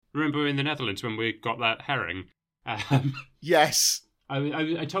Remember in the Netherlands when we got that herring? Um, Yes.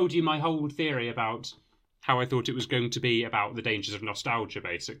 I told you my whole theory about how I thought it was going to be about the dangers of nostalgia,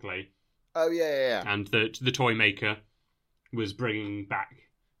 basically, Oh, yeah. and that the toy maker was bringing back.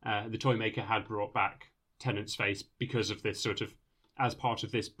 The toy maker had brought back Tennant's face because of this sort of, as part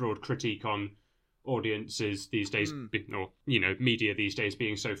of this broad critique on audiences these days, or media these days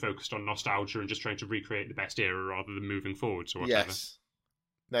being so focused on nostalgia and just trying to recreate the best era rather than moving forwards or whatever. Yes.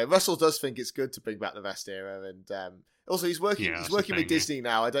 No, Russell does think it's good to bring back the best era, and also he's working. He's working with Disney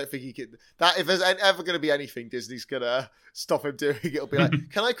now. I don't think he could. That if there's ever going to be anything Disney's gonna stop him doing, it'll be like,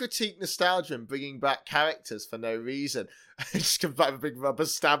 can I critique nostalgia and bringing back characters for no reason? Just come back with a big rubber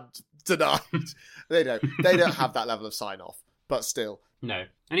stamp tonight. They don't. They don't have that level of sign off. But still, no.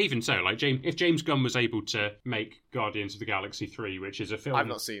 And even so, like if James Gunn was able to make Guardians of the Galaxy 3, which is a film, I've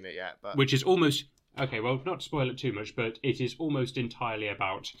not seen it yet, but which is almost. Okay, well, not to spoil it too much, but it is almost entirely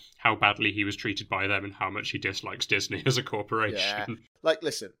about how badly he was treated by them and how much he dislikes Disney as a corporation. Yeah. Like,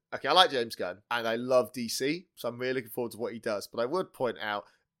 listen, okay, I like James Gunn, and I love DC, so I'm really looking forward to what he does, but I would point out,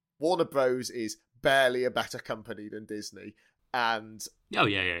 Warner Bros. Is barely a better company than Disney, and... Oh,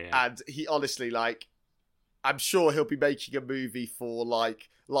 yeah. And he honestly, like, I'm sure he'll be making a movie for, like,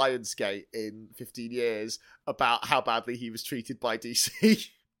 Lionsgate in 15 years about how badly he was treated by DC.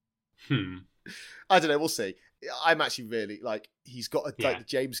 I don't know, we'll see. I'm actually really, like, he's got like the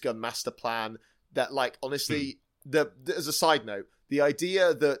James Gunn master plan that, like, honestly, as a side note, the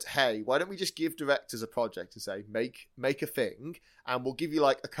idea that, hey, why don't we just give directors a project and say, make a thing, and we'll give you,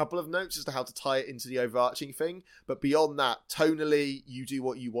 like, a couple of notes as to how to tie it into the overarching thing, but beyond that, tonally, you do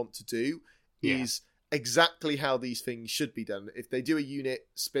what you want to do, is exactly how these things should be done. If they do a unit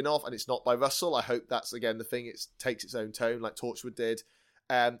spin-off and it's not by Russell, I hope that's, again, the thing, it takes its own tone, like Torchwood did.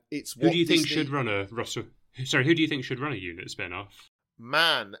 It's what who do you think Disney... should run a Russell? Sorry, who do you think should run a unit spin-off?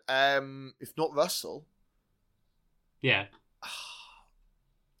 Man, if not Russell, yeah,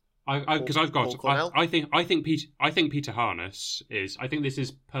 because I've got. I think Peter Harness is. I think this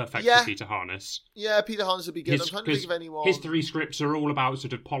is perfect for Peter Harness. Yeah, Peter Harness would be good. I'm trying to think of anyone. His 3 scripts are all about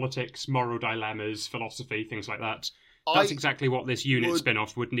sort of politics, moral dilemmas, philosophy, things like that. That's exactly what this unit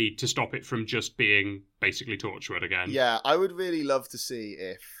spin-off would need to stop it from just being basically Torchwood again. Yeah, I would really love to see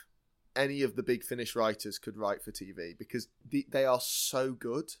if any of the Big Finish writers could write for TV, because they are so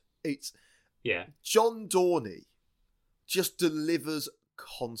good. It's John Dorney just delivers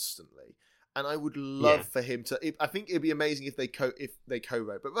constantly, and I would love for him to. I think it'd be amazing if they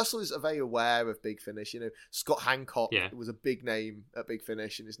co-wrote. But Russell is very aware of Big Finish. You know, Scott Hancock was a big name at Big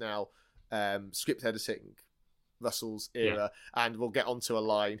Finish and is now script editing Russell's era, and we'll get onto a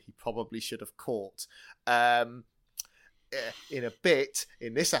line he probably should have caught in a bit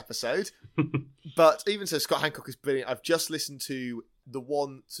in this episode. But even so, Scott Hancock is brilliant. I've just listened to the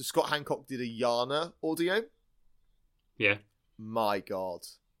one, so Scott Hancock did a Yana audio. Yeah. My God,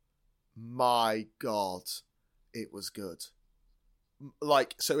 it was good.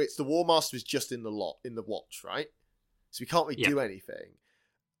 Like, so it's the War Master is just in the watch, right? So we can't really do anything.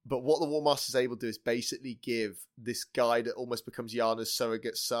 But what the War Master is able to do is basically give this guy that almost becomes Yana's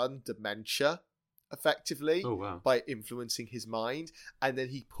surrogate son dementia, effectively, by influencing his mind. And then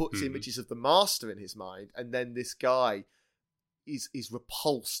he puts images of the Master in his mind. And then this guy is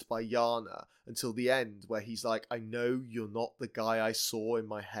repulsed by Yana until the end, where he's like, I know you're not the guy I saw in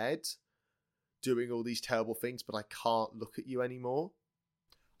my head doing all these terrible things, but I can't look at you anymore.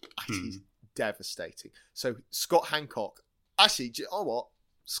 He's devastating. So Scott Hancock, actually, oh what?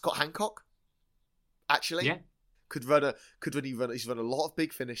 Scott Hancock, actually, could run. He's run a lot of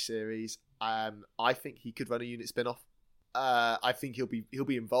Big Finish series. I think he could run a unit spin-off. I think he'll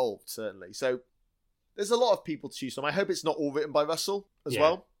be involved, certainly. So there's a lot of people to choose from. I hope it's not all written by Russell as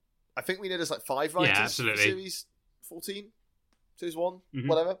well. I think we know there's like 5 writers. Yeah, absolutely. Series 14, Series 1,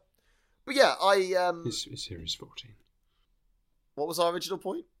 whatever. But yeah, It's Series 14. What was our original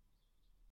point?